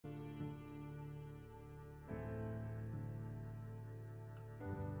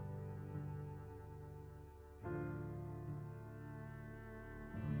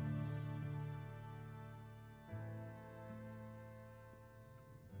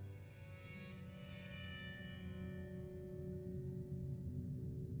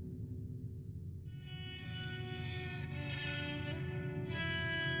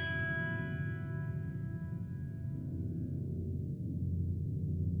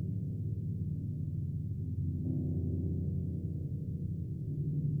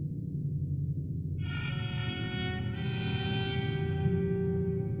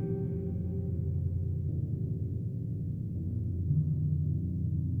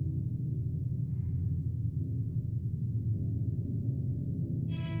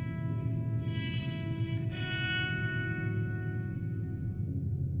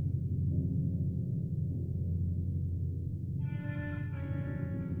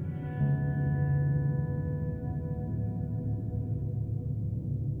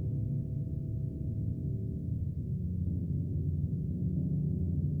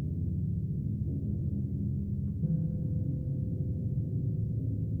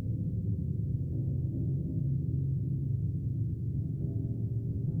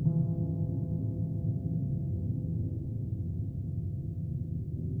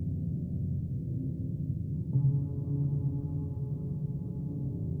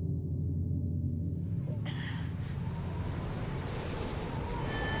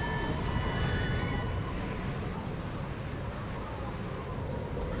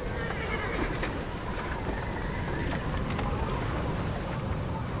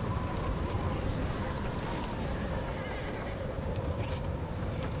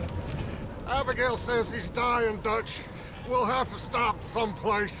Abigail says he's dying, Dutch. We'll have to stop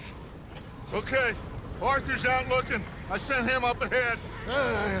someplace. Okay. Arthur's out looking. I sent him up ahead.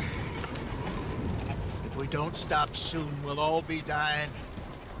 If we don't stop soon, we'll all be dying.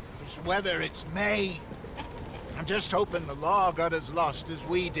 This weather, it's May. I'm just hoping the law got as lost as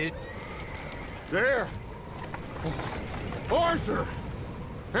we did. There! Arthur!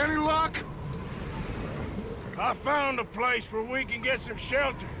 Any luck? I found a place where we can get some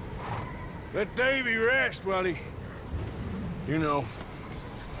shelter. Let Davy rest while he... You know.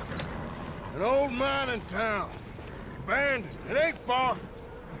 An old mining town. Abandoned. It ain't far.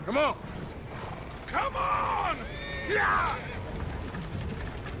 Come on. Come on! Yeah!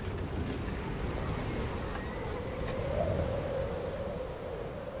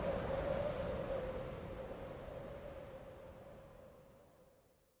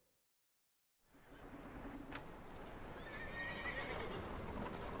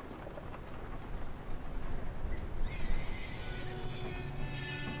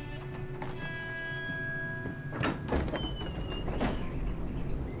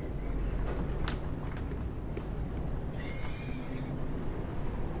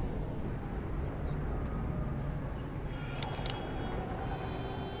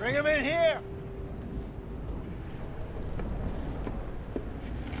 Bring him in here!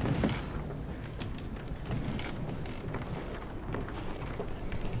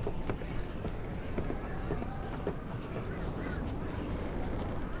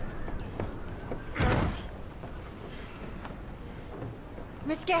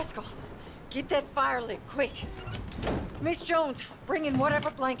 Miss Gaskell, get that fire lit, quick. Miss Jones, bring in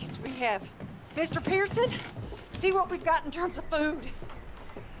whatever blankets we have. Mr. Pearson, see what we've got in terms of food.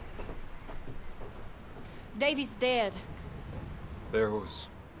 Davy's dead. There was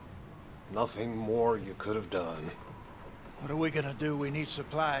nothing more you could have done. What are we gonna do? We need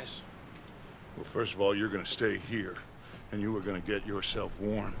supplies. Well, first of all, you're gonna stay here, and you are gonna get yourself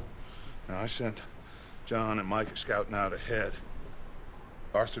warm. Now, I sent John and Micah scouting out ahead.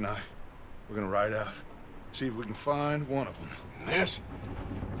 Arthur and I, we're gonna ride out, see if we can find one of them. And this,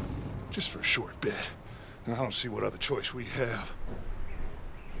 just for a short bit. And I don't see what other choice we have.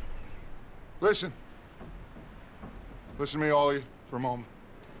 Listen. Listen to me, all of you, for a moment.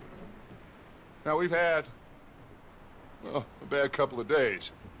 Now, we've had, well, a bad couple of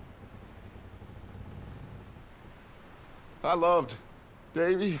days. I loved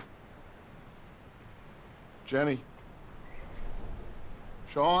Davy, Jenny,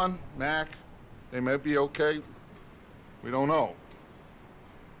 Sean, Mac. They may be okay. We don't know.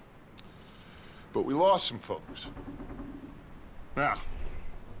 But we lost some folks. Now,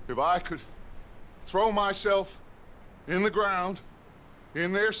 if I could throw myself in the ground,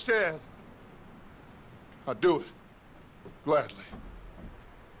 in their stead, I'd do it, gladly.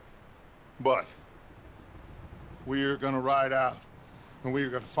 But we're gonna ride out, and we're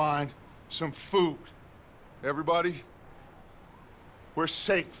gonna find some food. Everybody, we're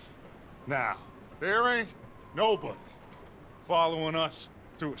safe now. There ain't nobody following us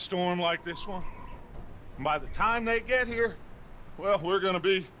through a storm like this one. And by the time they get here, well, we're gonna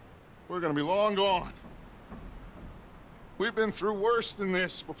be long gone. We've been through worse than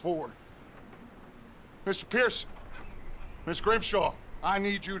this before. Mr. Pearson, Miss Grimshaw, I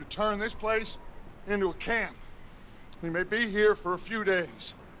need you to turn this place into a camp. We may be here for a few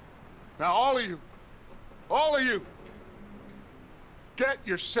days. Now, all of you, get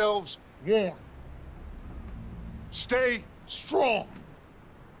yourselves warm. Stay strong.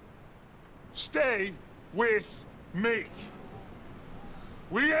 Stay with me.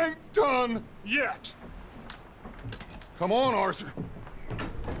 We ain't done yet. Come on, Arthur.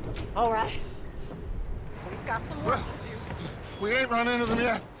 All right. We've got some work to do. We ain't run into them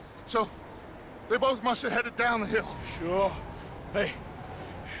yet, so they both must have headed down the hill. Sure. Hey,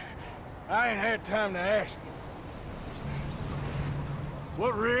 I ain't had time to ask.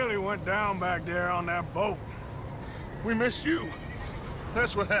 What really went down back there on that boat? We missed you.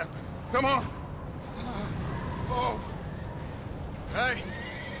 That's what happened. Come on. Oh. Hey,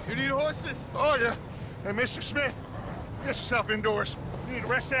 you need horses? Oh, yeah. Hey, Mr. Smith, get yourself indoors. You need to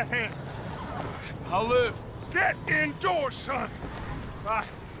rest that hand. I'll live. Get indoors, son.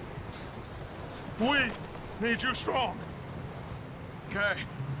 We need you strong. Okay.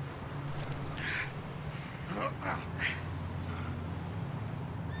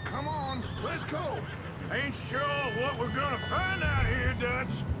 Come on, let's go. Ain't sure what we're gonna find out here,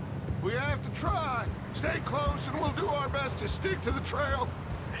 Dutch. We have to try. Stay close and we'll do our best to stick to the trail.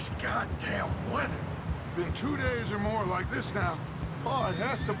 This goddamn weather. Been 2 days or more like this now. Oh, it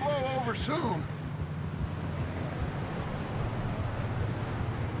has to blow over soon.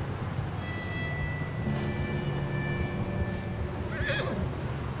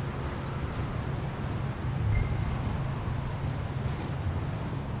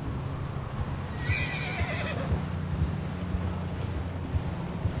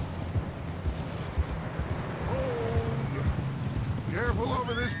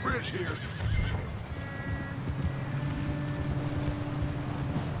 village here.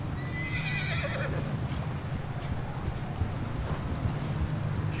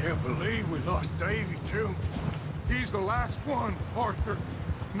 Can't believe we lost Davy, too. He's the last one, Arthur.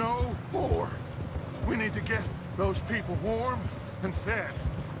 No more. We need to get those people warm and fed.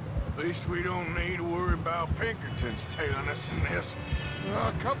 At least we don't need to worry about Pinkertons tailing us in this.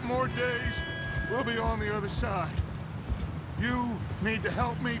 A couple more days, we'll be on the other side. You need to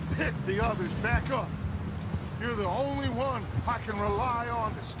help me pick the others back up. You're the only one I can rely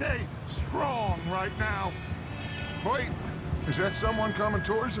on to stay strong right now. Wait, is that someone coming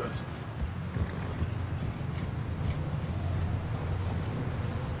towards us?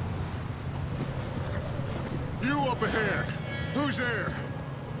 You up ahead. Who's there?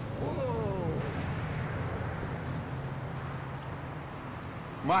 Whoa.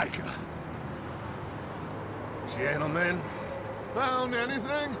 Micah. Gentlemen, Found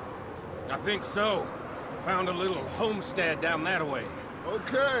anything? I think so. Found a little homestead down that way.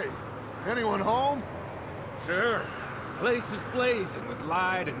 Okay. Anyone home? Sure. Place is blazing with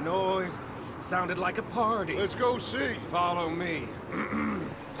light and noise. Sounded like a party. Let's go see. Follow me.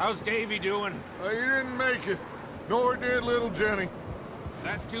 How's Davy doing? He didn't make it. Nor did little Jenny.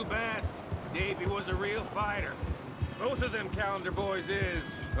 That's too bad. Davy was a real fighter. Both of them calendar boys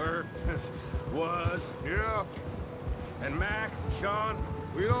is, or was. Yeah, And Mac, Sean,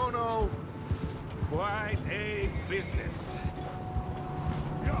 we don't know. quite a business.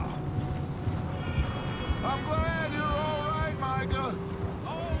 I'm glad you're all right, Micah.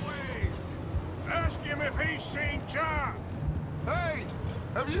 always ask him if he's seen John. Hey,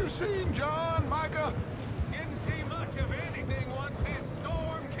 have you seen John, Micah? Didn't see much of anything once this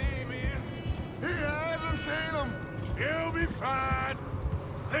storm came in. He hasn't seen him. He'll be fine.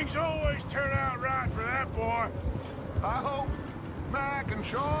 Things always turn out right for that boy. I hope Mac and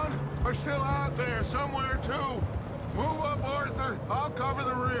Sean are still out there somewhere, too. Move up, Arthur. I'll cover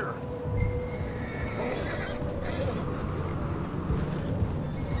the rear.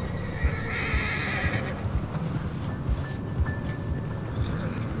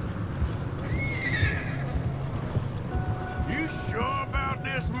 You sure about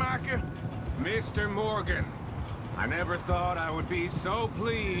this, Micah? Mr. Morgan, I never thought I would be so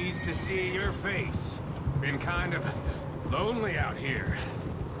pleased to see your face. Been kind of lonely out here.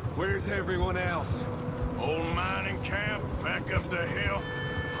 Where's everyone else? Old mining camp back up the hill.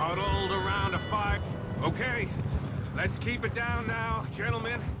 Huddled around a fire. Okay, let's keep it down now,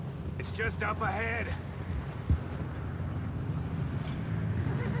 gentlemen. It's just up ahead.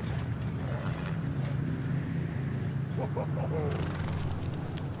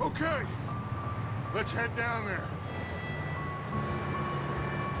 Okay, let's head down there.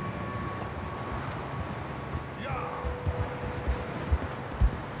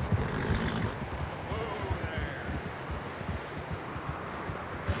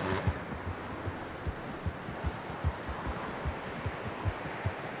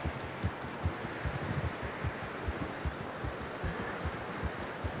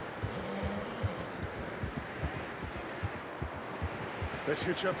 Let's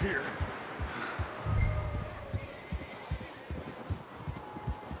hitch up here.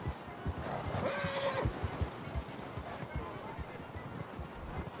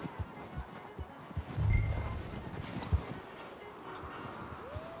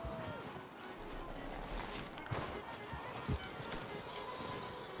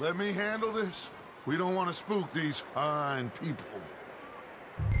 Let me handle this. We don't want to spook these fine people.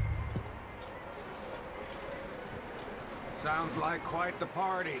 Sounds like quite the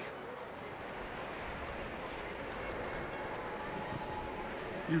party.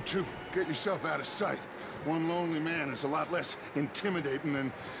 You two, get yourself out of sight. One lonely man is a lot less intimidating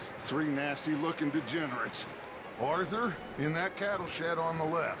than three nasty-looking degenerates. Arthur, in that cattle shed on the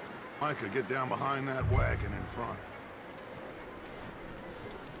left. Micah, get down behind that wagon in front.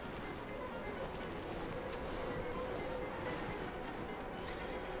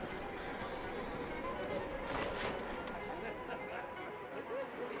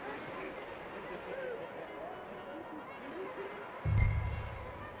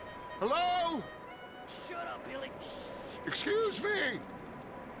 Hello? Shut up, Billy. Excuse me?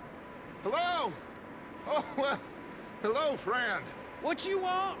 Hello? Oh, well, hello, friend. What you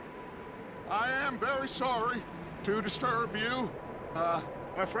want? I am very sorry to disturb you.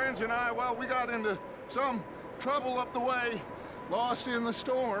 My friends and I, well, we got into some trouble up the way, lost in the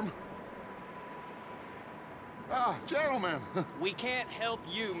storm. Gentlemen. We can't help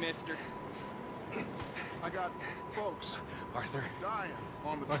you, mister. I got folks Arthur, dying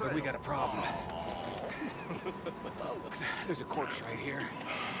on the Arthur, trail. we got a problem. Folks, there's a corpse right here.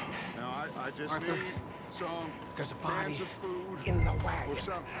 Now, I just Arthur, need some there's a body cans of food in the wagon. or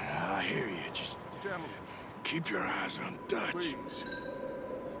something. I hear you. Just Gentlemen, keep your eyes on Dutch. please.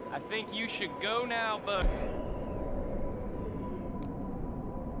 I think you should go now, bud.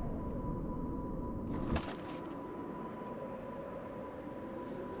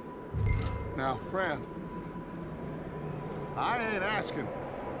 Now, friend, I ain't asking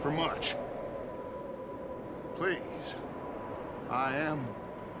for much. Please, I am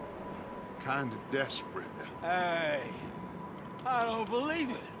kind of desperate. Hey, I don't believe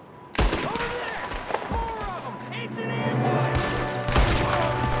it. Over there! More of them! It's an ambush!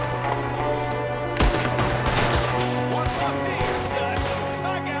 What's up here, Dutch? I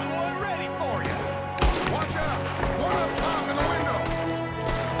got one ready for you. Watch out! One up top in the window!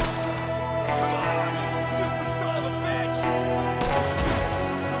 Come on, you stupid son of a bitch!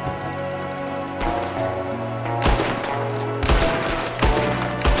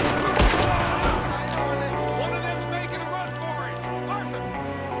 One of them's making a run for it! Arthur!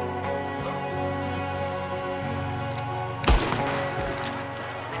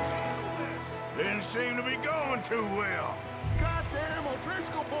 Didn't seem to be going too well. Goddamn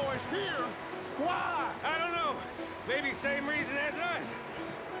O'Driscoll boys here! Why? I don't know. Maybe same reason as us.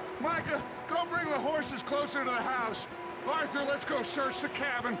 Micah, go bring the horses closer to the house. Arthur, let's go search the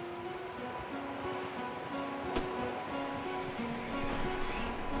cabin.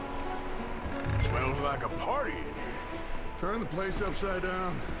 Smells like a party in here. Turn the place upside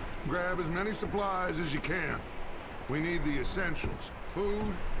down. Grab as many supplies as you can. We need the essentials.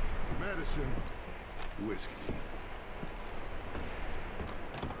 Food, medicine, whiskey.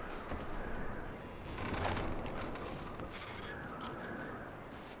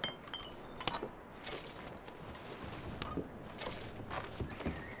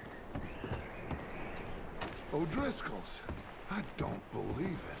 O'Driscoll's. I don't believe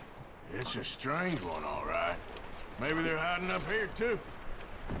it. It's a strange one, all right. Maybe they're hiding up here, too.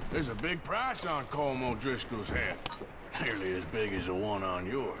 There's a big price on Colm O'Driscoll's head. Nearly as big as the one on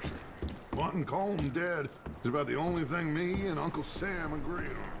yours. Wanting Colm dead is about the only thing me and Uncle Sam agree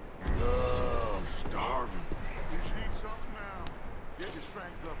on. Oh, I'm starving. You should eat something now. Get your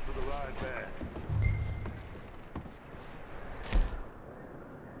strength up for the ride back.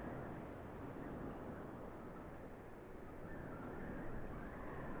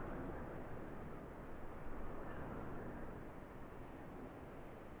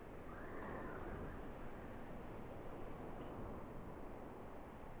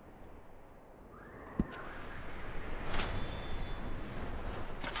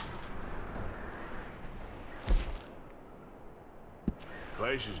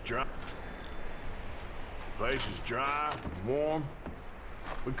 Place is dry. Place is dry and warm.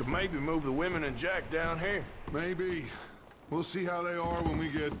 We could maybe move the women and Jack down here. Maybe. We'll see how they are when we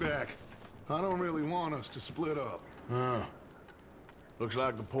get back. I don't really want us to split up. Huh. Looks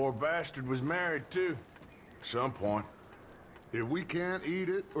like the poor bastard was married, too. At some point. If we can't eat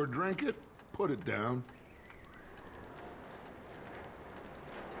it or drink it, put it down.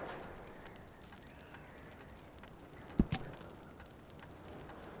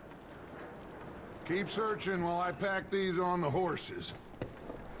 Keep searching while I pack these on the horses.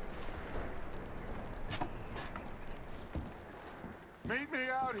 Meet me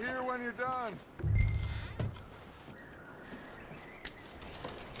out here when you're done.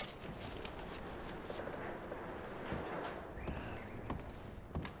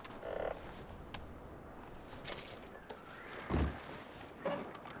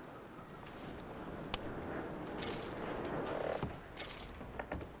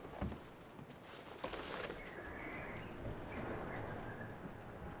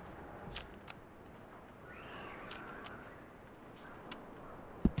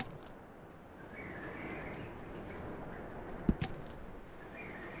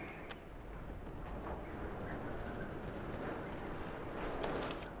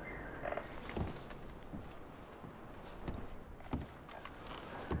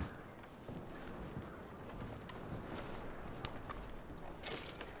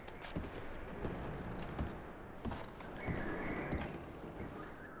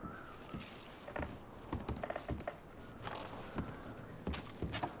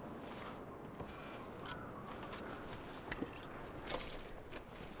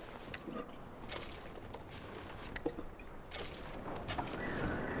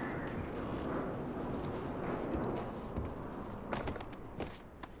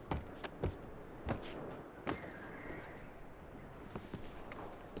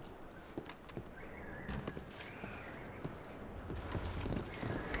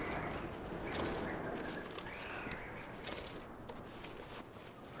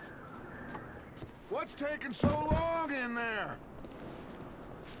 What's taking so long in there?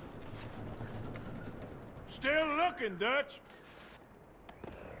 Still looking, Dutch.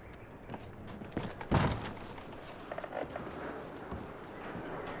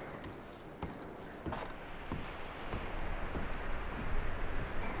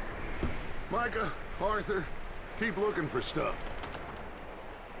 Micah, Arthur, keep looking for stuff.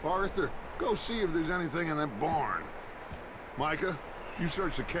 Arthur, go see if there's anything in that barn. Micah, you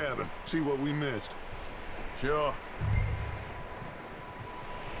search the cabin, see what we missed. Sure.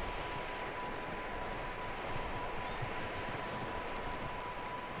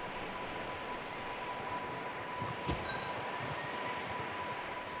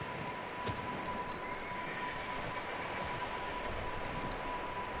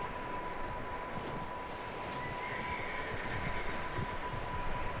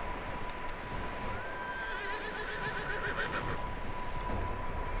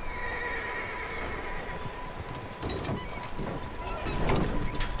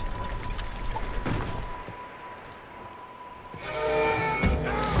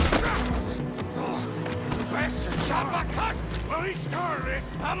 Well, he started it.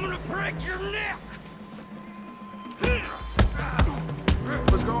 I'm gonna break your neck.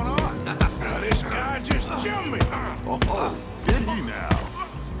 What's going on? Now, this guy just jumped me. Oh, did he now?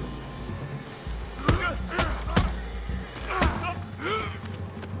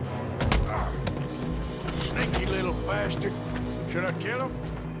 Sneaky little bastard. Should I kill him?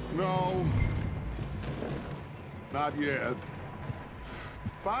 No. Not yet.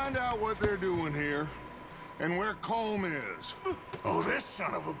 Find out what they're doing here, and where Colm is. Oh, this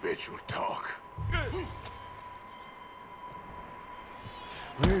son of a bitch will talk.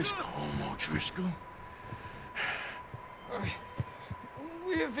 Where's Colm O'Driscoll?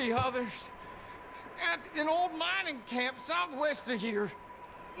 With the others. At an old mining camp southwest of here.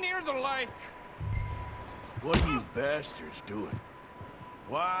 Near the lake. What are you bastards doing?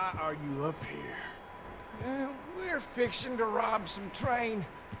 Why are you up here? We're fixing to rob some train.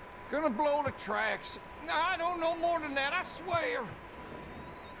 Gonna blow the tracks. I don't know more than that, I swear.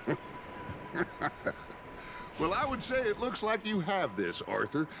 Well, I would say it looks like you have this,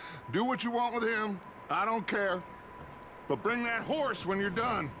 Arthur. Do what you want with him. I don't care. But bring that horse when you're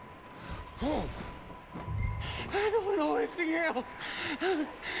done. Oh. I don't know anything else.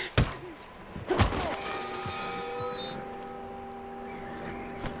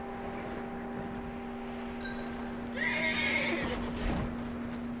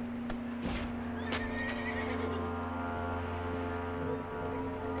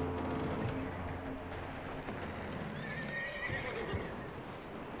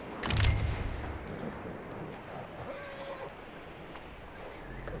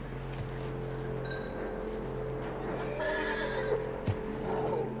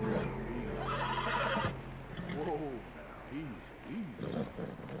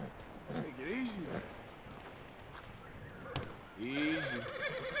 Easy.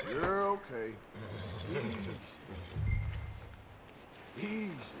 You're okay. Easy.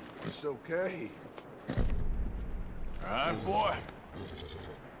 Easy. It's okay. All right, boy.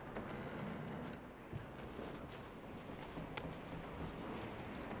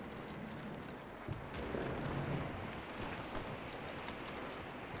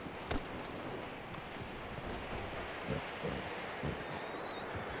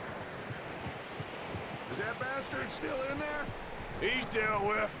 Is that bastard still in there? He's dealt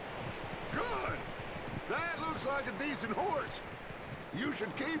with. Good. That looks like a decent horse. You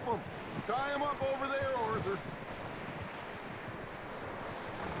should keep him. Tie him up over there, Arthur.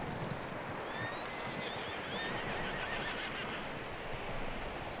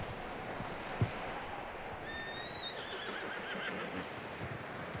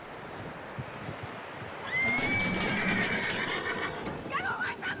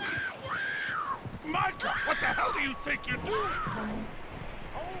 Micah, what the hell do you think you're doing?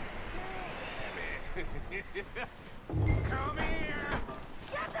 Come here.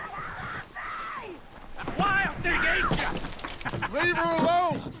 Get the hell off me! Wild thing, ain't ya? Leave her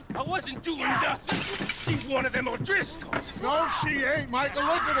alone! I wasn't doing nothing. She's one of them O'Driscolls. No, she ain't, Michael.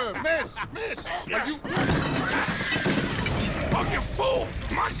 Look at her. Miss! Miss! Are you... Oh, you fool!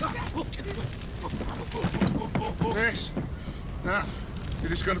 Micah! Miss, now,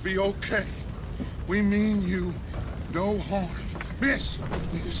 it is gonna be okay. We mean you no harm. Miss!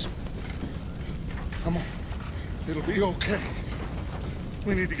 Miss. Come on. It'll be okay.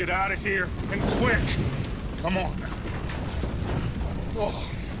 We need to get out of here, and quick. Come on now. Oh.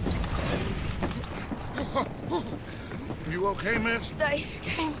 You okay, miss? They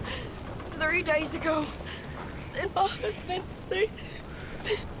came 3 days ago. And my husband,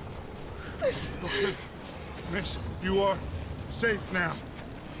 Okay. Miss, you are safe now.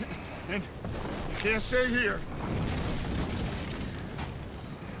 And you can't stay here.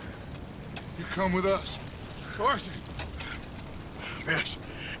 You come with us. Arthur! Miss,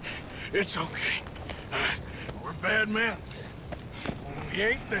 it's okay. We're bad men. We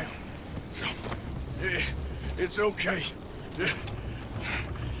ain't them. It's okay.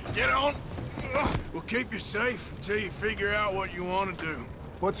 Get on. We'll keep you safe until you figure out what you want to do.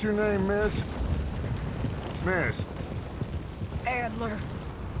 What's your name, miss? Miss? Adler.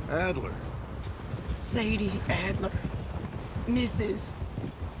 Adler. Sadie Adler. Mrs.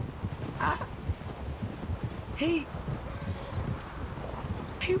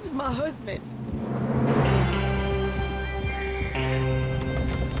 He was my husband.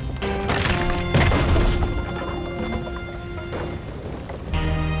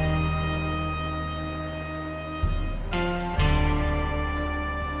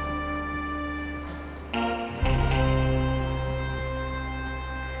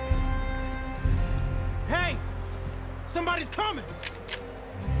 Hey! Somebody's coming!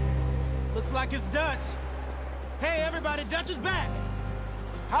 Looks like it's Dutch. Hey, everybody, Dutch is back!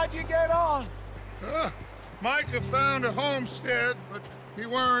 How'd you get on? Micah found a homestead, but he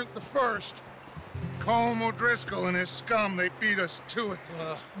weren't the first. Colm O'Driscoll and his scum, they beat us to it.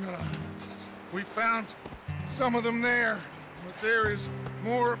 We found some of them there, but there is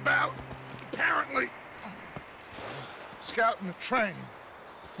more about, apparently. Scouting the train.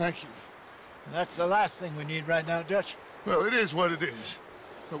 Thank you. That's the last thing we need right now, Dutch. Well, it is what it is.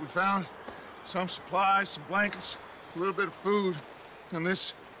 But we found some supplies, some blankets, a little bit of food, and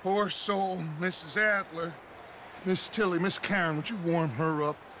this poor soul, Mrs. Adler, Miss Tilly, Miss Karen, would you warm her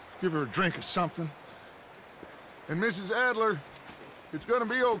up? Give her a drink or something? And Mrs. Adler, it's gonna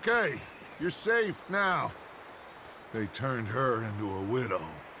be okay. You're safe now. They turned her into a widow.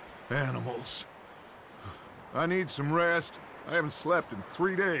 Animals. I need some rest. I haven't slept in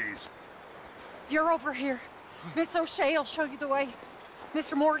 3 days. You're over here. Miss O'Shea will show you the way.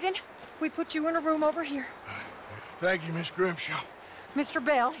 Mr. Morgan, we put you in a room over here. Thank you, Miss Grimshaw. Mr.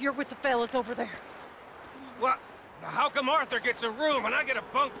 Bell, you're with the fellas over there. What? How come Arthur gets a room and I get a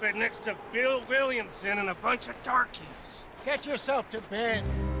bunk bed next to Bill Williamson and a bunch of darkies? Get yourself to bed.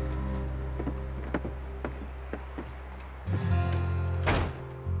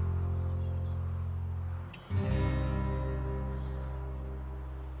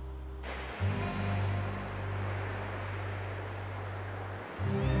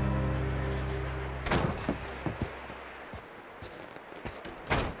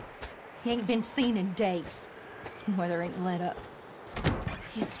 He ain't been seen in days. Weather ain't let up.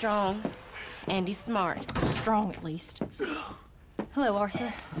 He's strong, and he's smart. Strong, at least. Hello,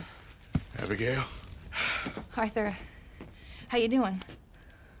 Arthur. Abigail? Arthur, how you doing?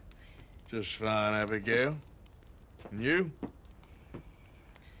 Just fine, Abigail. And you?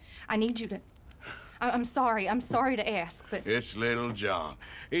 I need you to... I'm sorry to ask, but... It's little John.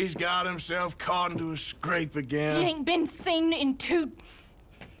 He's got himself caught into a scrape again. He ain't been seen in 2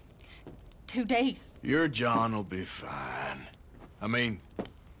 days. Your John will be fine. I mean,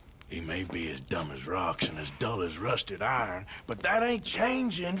 he may be as dumb as rocks and as dull as rusted iron, but that ain't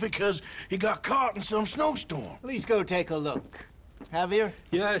changing because he got caught in some snowstorm. Please go take a look. Javier?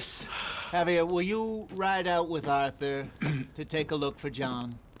 Yes. Javier, will you ride out with Arthur to take a look for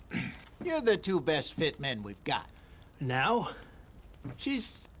John? You're the 2 best fit men we've got. Now?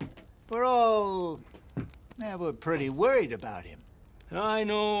 We're pretty worried about him. I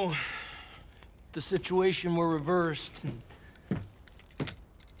know. The situation were reversed, and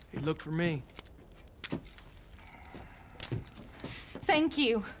he'd look for me. Thank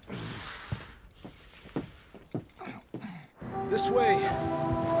you. This way.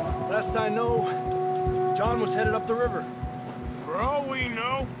 Last I know, John was headed up the river. For all we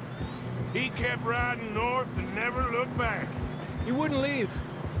know, he kept riding north and never looked back. He wouldn't leave.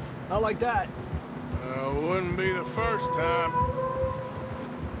 Not like that. Wouldn't be the first time.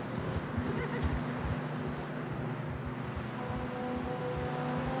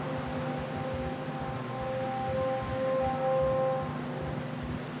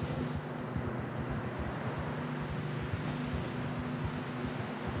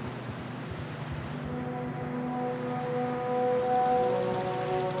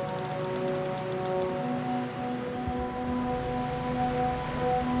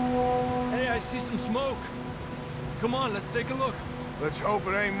 See some smoke. Come on, let's take a look. Let's hope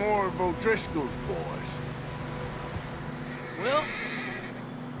it ain't more of O'Driscoll's boys. Well,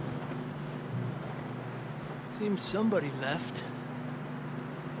 seems somebody left.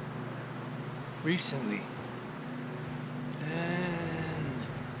 Recently. And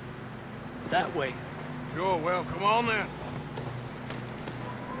That way. Sure, well, come on then.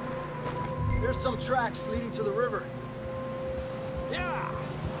 There's some tracks leading to the river. Yeah!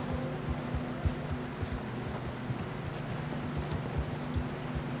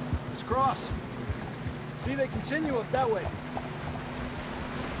 Let's cross. See, they continue up that way.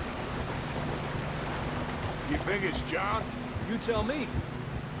 You think it's John? You tell me.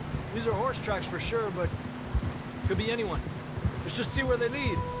 These are horse tracks for sure, but could be anyone. Let's just see where they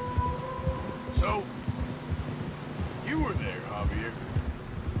lead. So, you were there, Javier.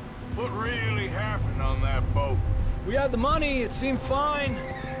 What really happened on that boat? We had the money, it seemed fine.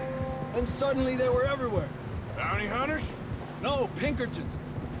 And suddenly they were everywhere. Bounty hunters? No, Pinkertons.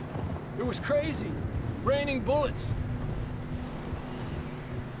 It was crazy. Raining bullets.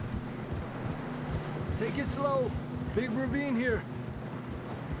 Take it slow. Big ravine here.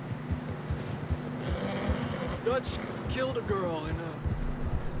 Dutch killed a girl in a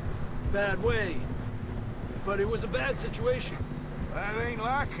bad way. But it was a bad situation. That ain't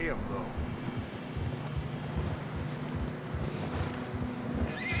like him, though.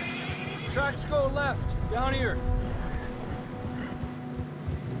 Tracks go left, down here.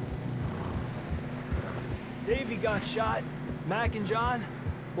 Davey got shot. Mac and John,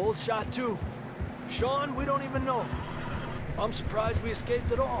 both shot too. Sean, we don't even know. I'm surprised we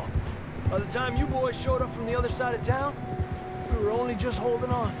escaped at all. By the time you boys showed up from the other side of town, we were only just holding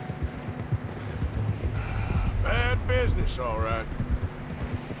on. Bad business, all right.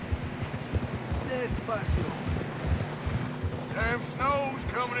 Despacio. Damn snow's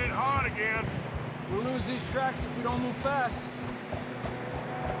coming in hard again. We'll lose these tracks if we don't move fast.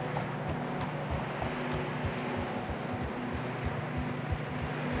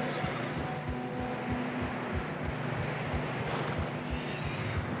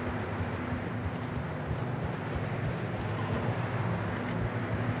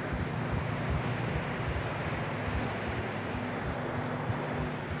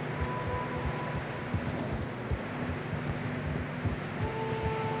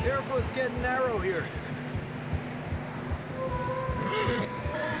 Careful, it's getting narrow here.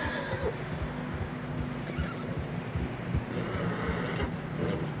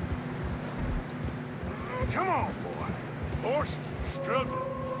 Come on, boy. Horses are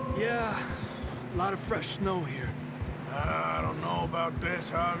struggling. Yeah, a lot of fresh snow here. I don't know about this,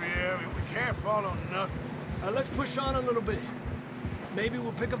 Javier. We can't follow nothing. Let's push on a little bit. Maybe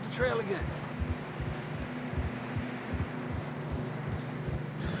we'll pick up the trail again.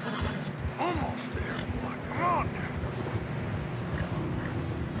 Almost there, boy. Come on now.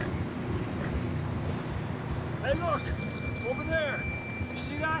 Hey, look! Over there! You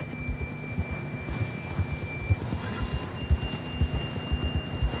see that?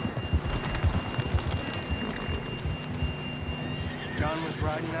 John was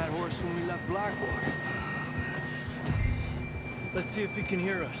riding that horse when we left Blackwater. Let's see if he can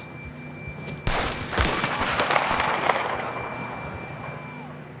hear us.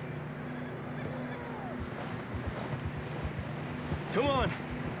 Come on!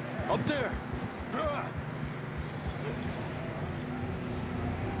 Up there!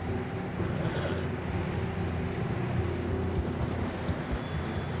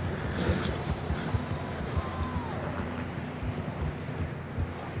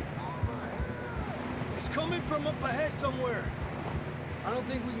 It's coming from up ahead somewhere. I don't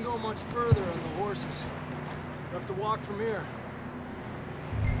think we can go much further on the horses. We have to walk from here.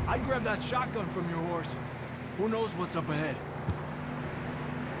 I'd grab that shotgun from your horse. Who knows what's up ahead?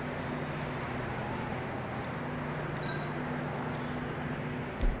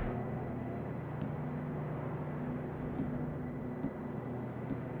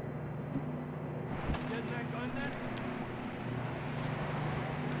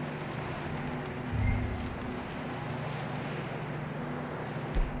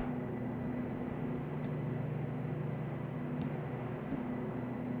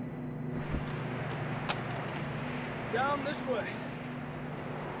 Down this way.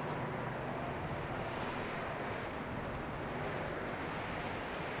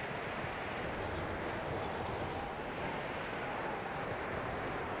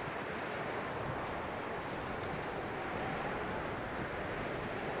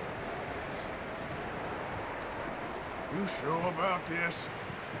 You sure about this?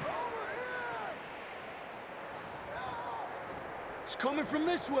 It's coming from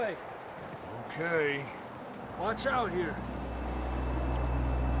this way. Okay. Watch out here.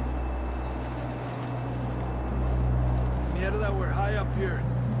 Out of that, we're high up here.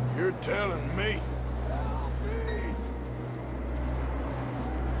 You're telling me.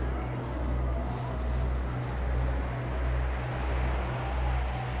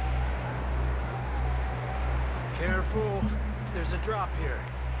 Careful. There's a drop here.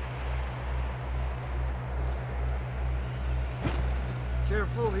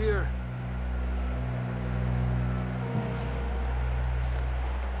 Careful here.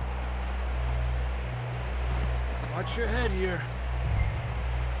 Watch your head here.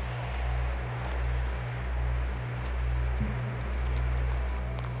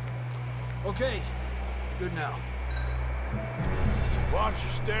 Okay, good now. Watch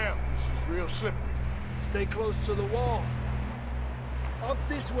your step. This is real slippery. Stay close to the wall. Up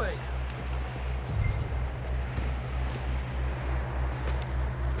this way.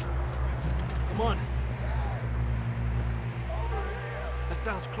 Come on. That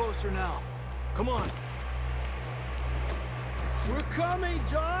sounds closer now. Come on. We're coming,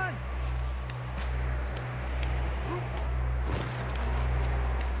 John!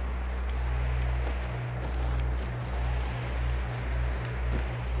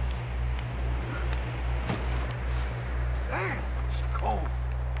 Damn, it's cold.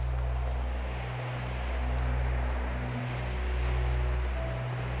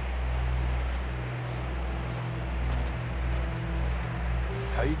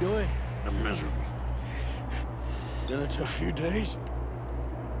 How you doing? I'm miserable. Been a tough few days.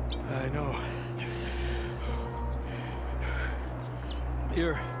 I know.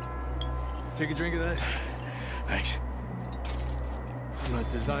 Here. Take a drink of that. Thanks. I'm not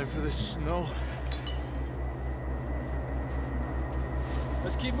designed for this snow.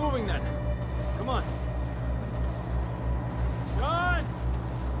 Let's keep moving then. Come on. John!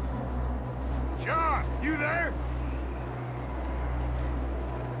 John, you there?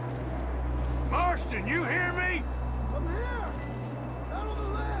 Marston, you hear me? I'm here! Out on the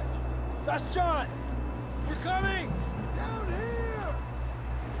ledge! That's John! We're coming! Down here!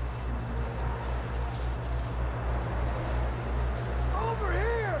 Over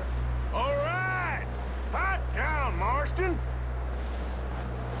here! All right! Hot down, Marston!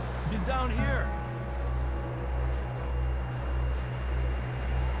 He's down here.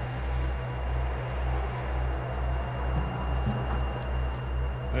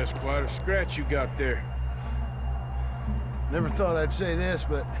 That's quite a scratch you got there. Never thought I'd say this,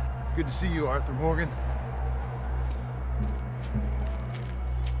 but it's good to see you, Arthur Morgan.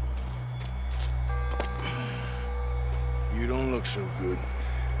 You don't look so good.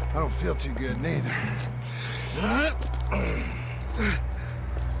 I don't feel too good, neither.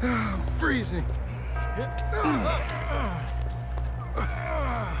 Freezing.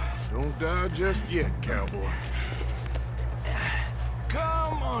 Don't die just yet, cowboy.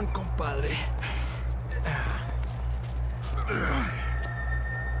 Come on, compadre.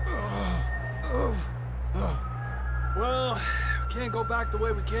 Well, we can't go back the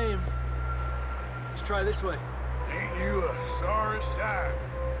way we came. Let's try this way. Ain't you a sorry sight?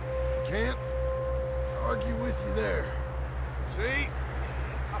 Can't argue with you there. See?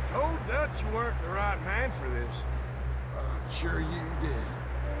 I told Dutch you weren't the right man for this. Sure you did.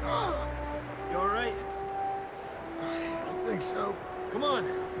 You all right? I don't think so. Come on.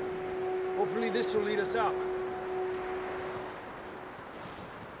 Hopefully this will lead us out.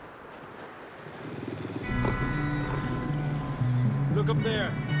 Look up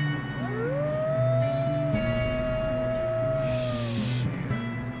there.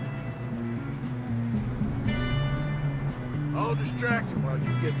 I'll distract him while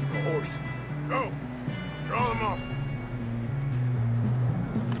you get to the horses. Go! Draw them off.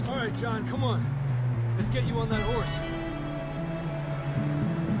 All right, John, come on. Let's get you on that horse.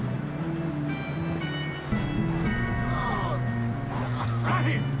 Right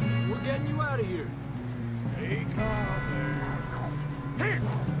here! We're getting you out of here. Stay calm there. Here!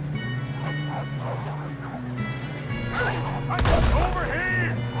 Over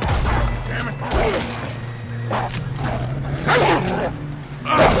here! Damn it!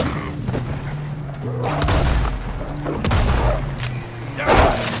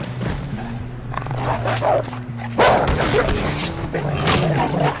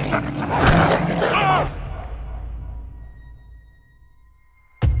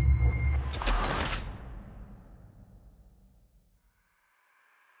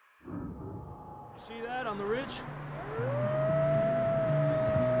 See that on the ridge?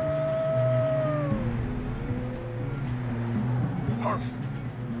 Perfect.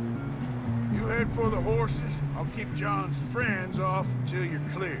 You head for the horses. I'll keep John's friends off until you're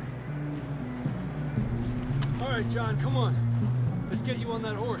clear. All right, John, come on. Let's get you on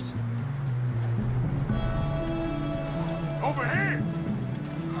that horse. Over here!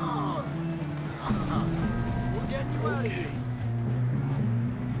 We're getting you out of here.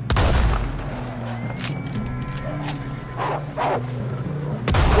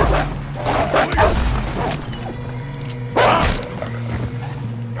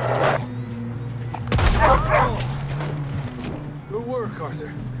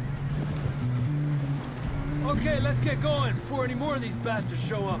 let's get going before any more of these bastards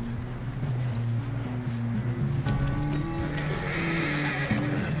show up.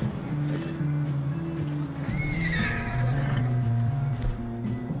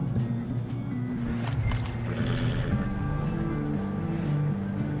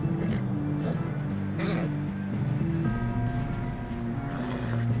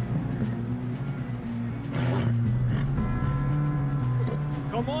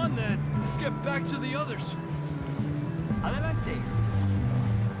 Come on then, let's get back to the others. Adelante.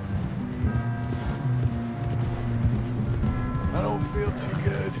 I don't feel too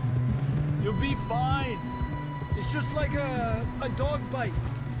good. You'll be fine. It's just like a dog bite.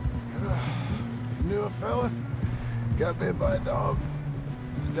 Knew a fella, got bit by a dog,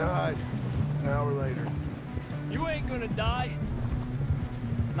 died an hour later. You ain't gonna die.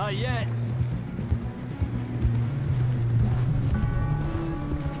 Not yet.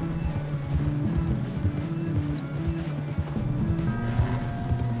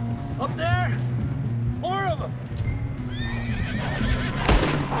 Up there! More of them!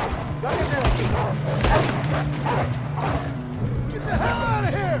 Get the hell out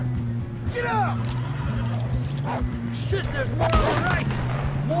of here! Get out! Shit, there's more on the right!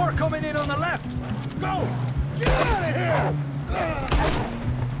 More coming in on the left! Go! Get out of here!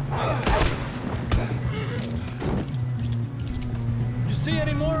 You see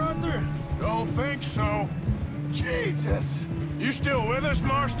any more, Arthur? Don't think so. Jesus! You still with us,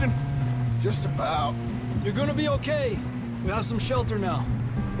 Marston? Just about. You're gonna be okay. We have some shelter now.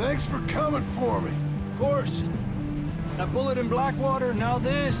 Thanks for coming for me. Of course. That bullet in Blackwater, now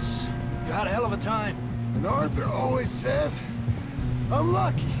this. You had a hell of a time. And Arthur always says, I'm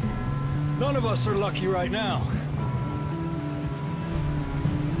lucky. None of us are lucky right now.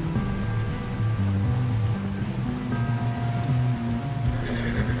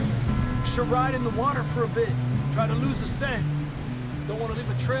 Should ride in the water for a bit. Try to lose the scent. Don't want to leave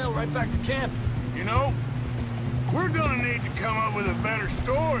a trail right back to camp. You know, we're gonna need to come up with a better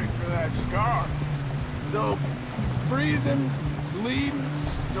story for that scar. So, freezing, bleeding,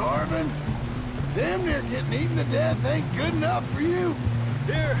 starving, damn near getting eaten to death ain't good enough for you?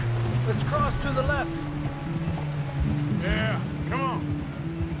 Here, let's cross to the left. Yeah, come on.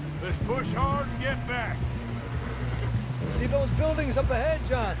 Let's push hard and get back. See those buildings up ahead,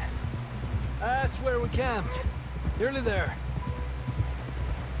 John? That's where we camped. Nearly there.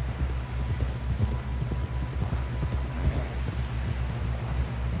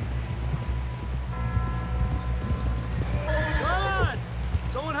 Come on!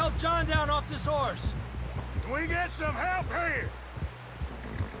 Someone help John down off this horse. Can we get some help here?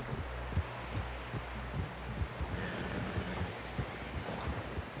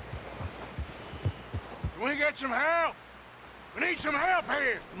 Can we get some help? We need some help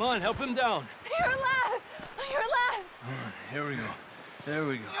here! Come on, help him down. You're alive! You're alive! Here we go. There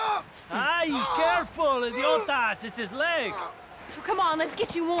we go. Ay, careful, idiotas! It's his leg! Come on, let's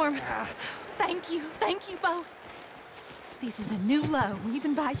get you warm. Thank you both. This is a new low,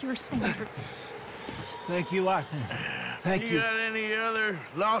 even by your standards. Thank you, Arthur. Thank you. You got any other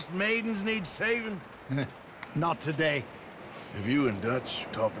lost maidens need saving? Not today. Have you and Dutch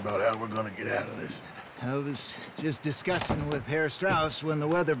talked about how we're gonna get out of this? I was just discussing with Herr Strauss when the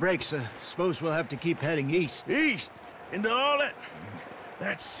weather breaks. Suppose we'll have to keep heading east. East? Into all that...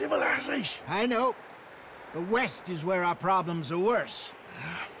 That's civilization. I know. But west is where our problems are worse.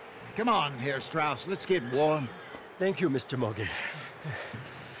 Come on, Herr Strauss, let's get warm. Thank you, Mr. Morgan.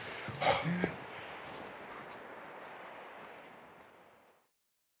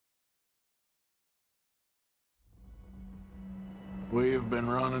 We have been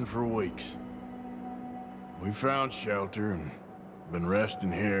running for weeks. We found shelter and been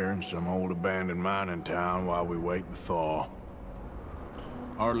resting here in some old abandoned mining town while we wait the thaw.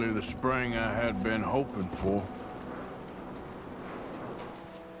 Hardly the spring I had been hoping for.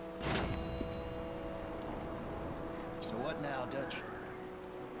 So what now, Dutch?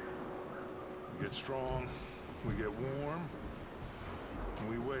 We get strong, we get warm, and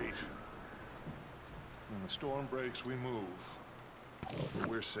we wait. When the storm breaks, we move. But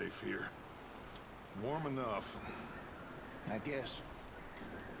we're safe here. Warm enough. I guess.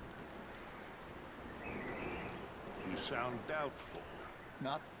 You sound doubtful.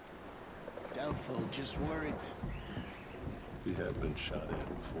 Not doubtful, just worried. We have been shot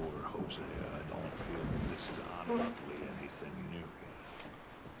at before, Hosea. I don't feel that this is honestly anything new.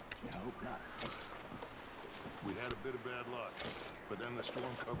 I hope not. We had a bit of bad luck, but then the storm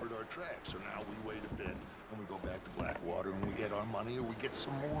covered our tracks, so now we wait a bit, and we go back to Blackwater, and we get our money, or we get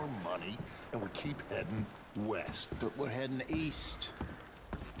some more money, and we keep heading west. But we're heading east.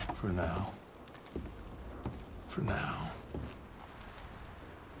 For now. For now.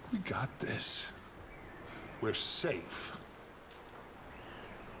 We got this. We're safe.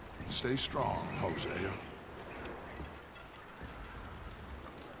 Stay strong, Hosea.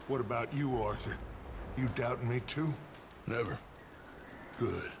 What about you, Arthur? You doubting me too? Never.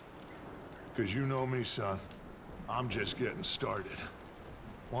 Good. Because you know me, son. I'm just getting started.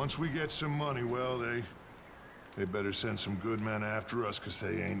 Once we get some money, well, they better send some good men after us, because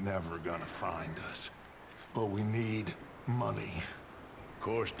they ain't never gonna find us. But we need money. Of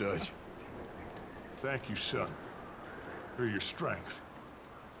course, Dutch. Thank you, son, for your strength.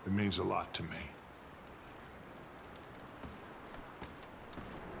 It means a lot to me.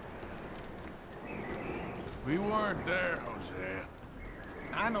 We weren't there, Hosea.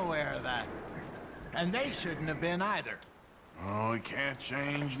 I'm aware of that. And they shouldn't have been either. Oh, we can't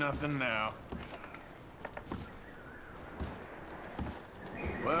change nothing now.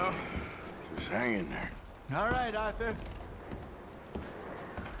 Well, just hang in there. All right, Arthur.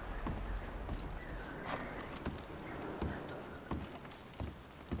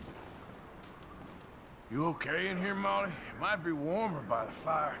 You okay in here, Molly? It might be warmer by the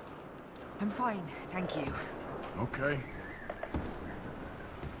fire. I'm fine, thank you. Okay.